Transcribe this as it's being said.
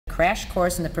crash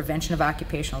course in the prevention of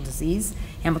occupational disease.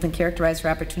 Hamilton characterized her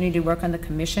opportunity to work on the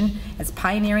commission as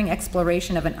pioneering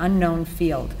exploration of an unknown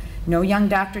field. No young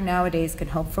doctor nowadays can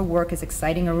hope for work as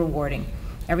exciting or rewarding.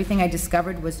 Everything I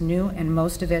discovered was new, and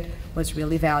most of it was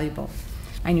really valuable.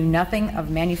 I knew nothing of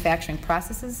manufacturing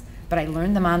processes, but I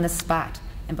learned them on the spot,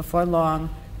 and before long,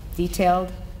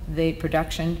 the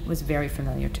production was very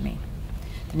familiar to me.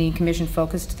 The Dean Commission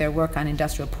focused their work on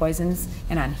industrial poisons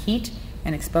and on heat,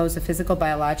 and exposed the physical,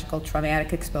 biological,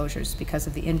 traumatic exposures. Because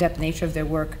of the in-depth nature of their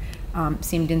work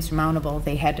seemed insurmountable,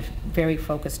 they had to very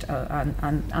focused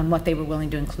on what they were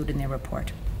willing to include in their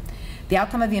report. The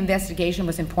outcome of the investigation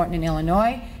was important in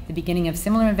Illinois, the beginning of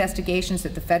similar investigations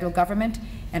at the federal government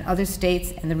and other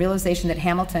states, and the realization that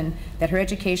her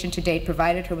education to date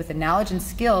provided her with the knowledge and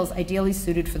skills ideally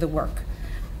suited for the work.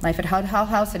 Life at Hull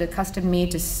House had accustomed me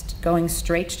to going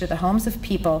straight to the homes of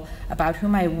people about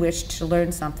whom I wished to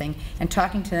learn something and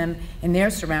talking to them in their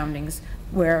surroundings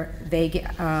where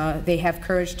they have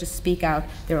courage to speak out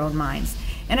their own minds.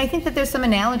 And I think that there's some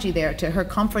analogy there to her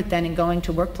comfort then in going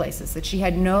to workplaces, that she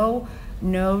had no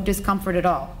discomfort at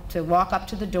all to walk up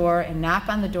to the door and knock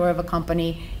on the door of a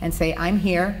company and say, I'm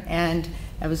here, and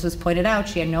as was pointed out,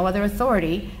 she had no other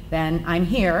authority than I'm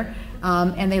here,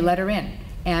 and they let her in.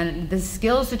 And the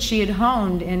skills that she had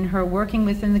honed in her working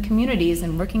within the communities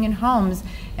and working in homes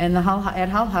and at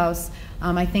Hull House,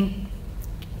 I think,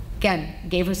 again,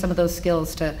 gave her some of those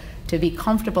skills to be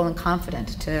comfortable and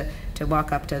confident to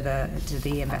walk up to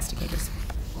the investigators.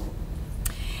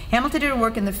 Hamilton did her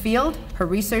work in the field. Her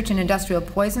research in industrial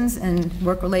poisons and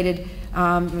work-related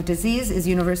disease is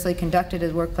universally conducted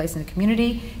as workplace in the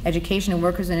community. Education and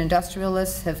workers and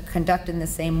industrialists have conducted in the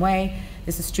same way.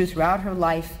 This is true throughout her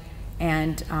life,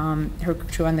 and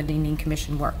true on the Dean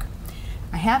Commission work.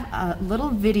 I have a little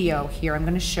video here I'm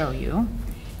going to show you,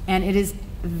 and it's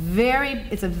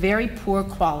a very poor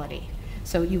quality.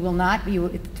 So you will not be,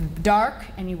 it's dark,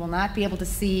 and you will not be able to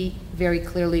see very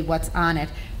clearly what's on it,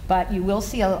 but you will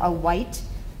see a white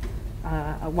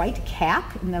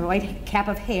cap, and the white cap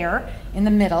of hair in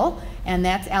the middle, and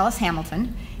that's Alice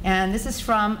Hamilton. And this is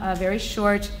from a very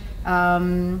short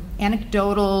anecdotal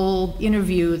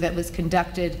interview that was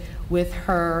conducted with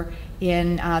her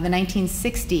in the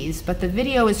 1960s, but the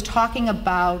video is talking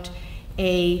about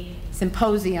a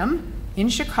symposium in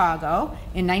Chicago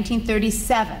in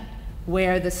 1937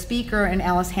 where the speaker and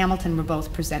Alice Hamilton were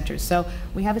both presenters. So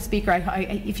we have a speaker.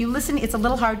 If you listen, it's a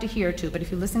little hard to hear too, but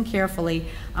if you listen carefully,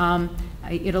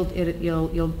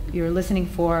 you're listening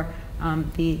for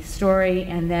the story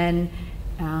and then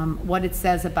what it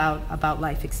says about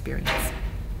life experience.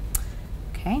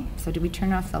 Okay, so did we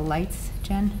turn off the lights,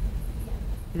 Jen?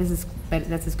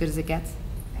 That's as good as it gets?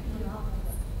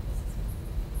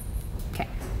 Okay.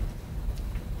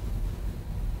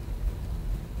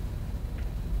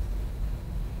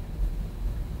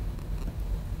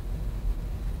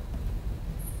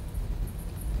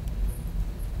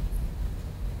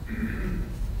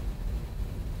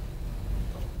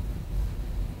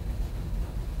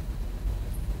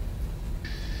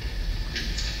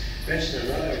 Mention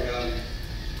another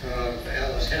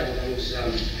Alice Hamilton's,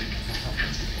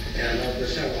 and of the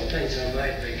several things I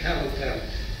might recount. The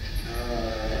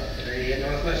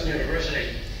Northwestern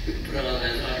University put on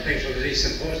an occupational disease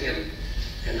symposium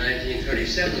in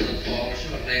 1937 in the fall,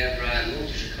 shortly after I moved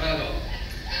to Chicago.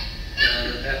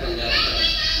 And it happened that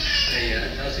a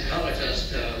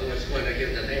toxicologist who was going to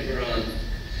give the paper on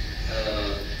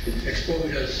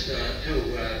exposures to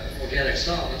organic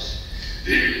solvents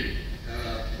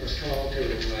was called to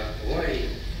Hawaii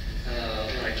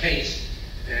on a case,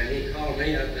 and he called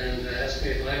me up and asked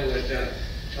me if I would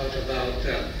talk about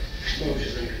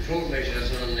exposures and control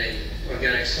measures on the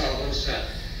organic solvents at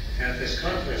this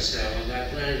conference. Was I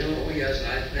planning to go? Oh yes,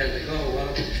 I plan to go.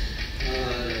 Well,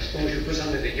 suppose you put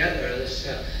something together. This,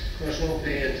 of course, won't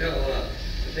be until the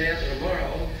day after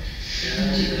tomorrow.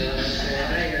 And so I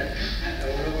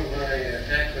went over my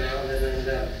background, and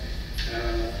then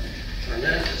on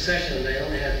that session, they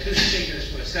only had 2 speakers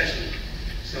per session,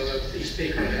 so that each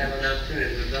speaker would have an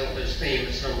opportunity to develop his theme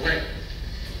at some length.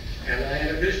 And I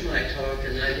introduced my talk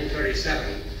in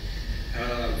 1937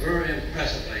 very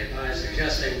impressively by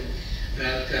suggesting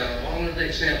that all of the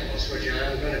examples which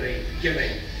I'm going to be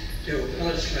giving to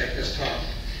illustrate this talk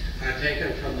are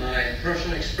taken from my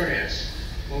personal experience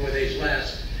over these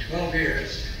last 12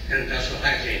 years in industrial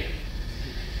hygiene.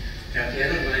 At the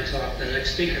end of my talk, the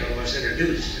next speaker was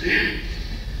introduced.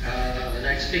 The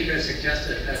next speaker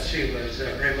suggested that she was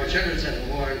very much interested in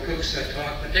Warren Cook's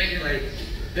talk, particularly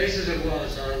the basis it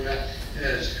was on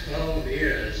his 12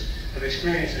 years of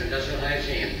experience in industrial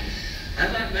hygiene.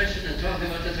 I'm not mentioning and talking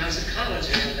about the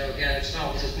toxicology of the organic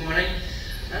solvents this morning.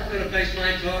 I'm going to base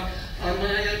my talk on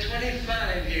my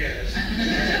 25 years.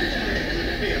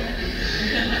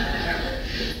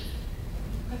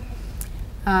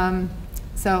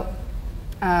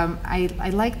 I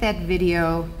like that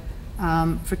video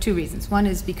for two reasons. One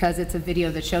is because it's a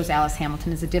video that shows Alice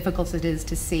Hamilton, as difficult as it is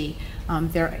to see.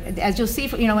 As you'll see,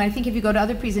 I think if you go to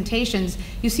other presentations,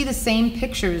 you see the same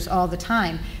pictures all the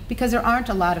time because there aren't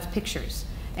a lot of pictures.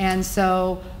 And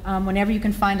so whenever you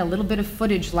can find a little bit of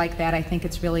footage like that, I think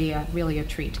it's really a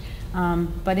treat.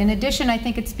 But in addition, I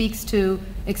think it speaks to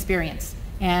experience,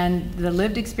 and the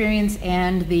lived experience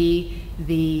and the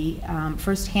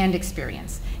first-hand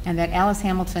experience, and that Alice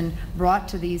Hamilton brought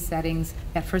to these settings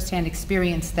that first-hand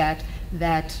experience that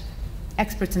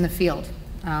experts in the field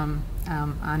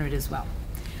honored as well.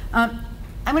 I'm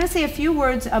going to say a few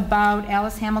words about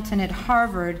Alice Hamilton at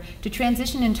Harvard to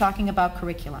transition in talking about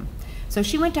curriculum. So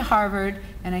she went to Harvard,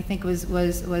 and I think was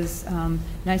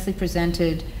nicely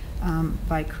presented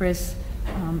by Chris,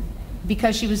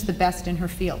 because she was the best in her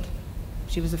field.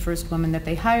 She was the first woman that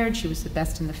they hired. She was the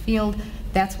best in the field.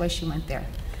 That's why she went there.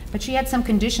 But she had some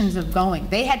conditions of going.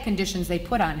 They had conditions they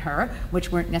put on her,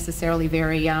 which weren't necessarily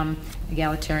very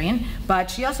egalitarian, but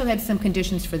she also had some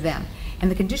conditions for them. And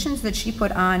the conditions that she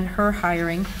put on her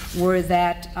hiring were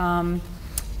that in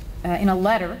a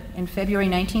letter in February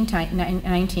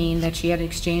 1919 that she had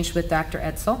exchanged with Dr.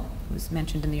 Edsel, who was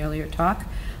mentioned in the earlier talk,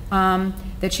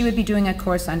 that she would be doing a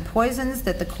course on poisons,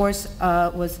 that the course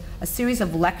was a series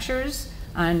of lectures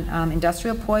on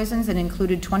industrial poisons and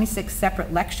included 26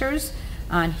 separate lectures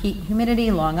on heat, humidity,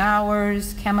 long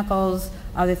hours, chemicals,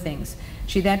 other things.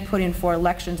 She then put in 4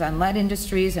 lectures on lead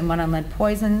industries and 1 on lead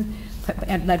poisoning.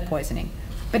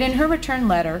 But in her return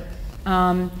letter,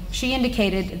 she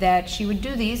indicated that she would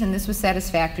do these, and this was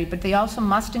satisfactory, but they also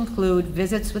must include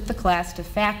visits with the class to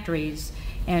factories,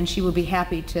 and she will be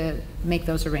happy to make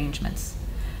those arrangements.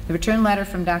 The return letter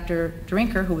from Dr.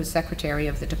 Drinker, who was secretary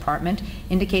of the department,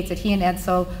 indicates that he and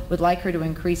Edsel would like her to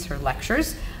increase her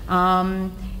lectures,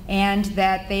 and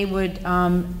that they would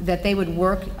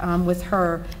work with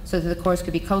her so that the course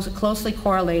could be closely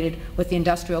correlated with the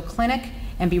industrial clinic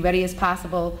and be ready as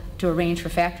possible to arrange for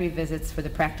factory visits for the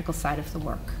practical side of the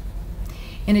work.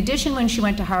 In addition, when she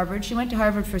went to Harvard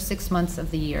for 6 months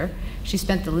of the year. She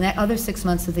spent the other 6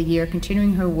 months of the year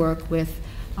continuing her work with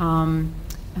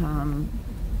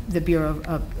the Bureau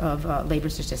of Labor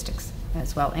Statistics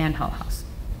as well, and Hull House.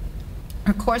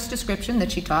 Her course description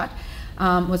that she taught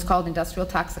was called Industrial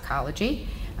Toxicology.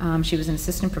 She was an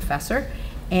assistant professor,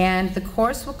 and the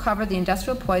course will cover the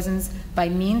industrial poisons by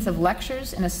means of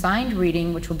lectures and assigned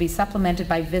reading, which will be supplemented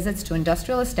by visits to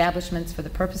industrial establishments for the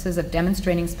purposes of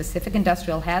demonstrating specific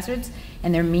industrial hazards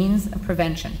and their means of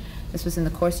prevention. This was in the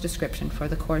course description for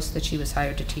the course that she was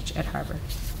hired to teach at Harvard.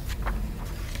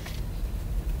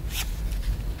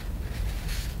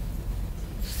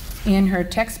 In her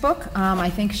textbook, I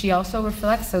think she also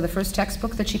reflects, so the first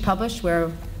textbook that she published, where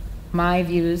my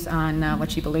views on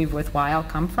what she believed worthwhile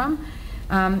come from,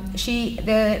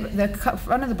 the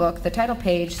front of the book, the title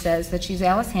page says that she's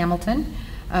Alice Hamilton,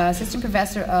 assistant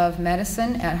professor of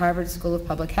medicine at Harvard School of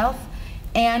Public Health,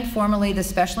 and formerly the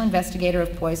special investigator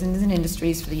of poisons and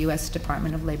industries for the U.S.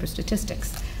 Department of Labor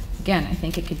Statistics. Again, I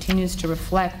think it continues to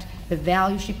reflect the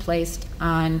value she placed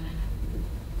on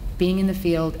being in the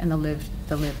field and the lived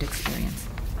experience.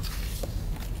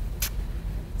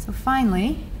 So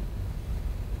finally,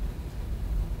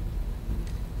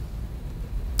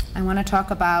 I want to talk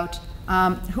about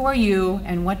who are you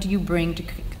and what do you bring to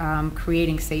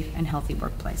creating safe and healthy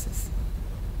workplaces.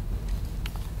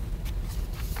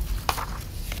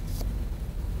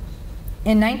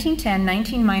 In 1910,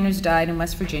 19 miners died in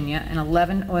West Virginia and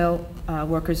 11 oil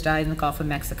workers died in the Gulf of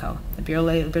Mexico. The Bureau of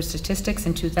Labor Statistics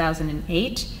in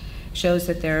 2008 shows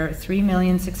that there are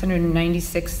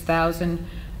 3,696,000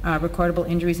 recordable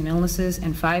injuries and illnesses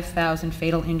and 5,000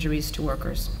 fatal injuries to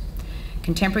workers.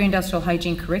 Contemporary industrial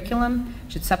hygiene curriculum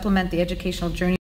should supplement the educational journey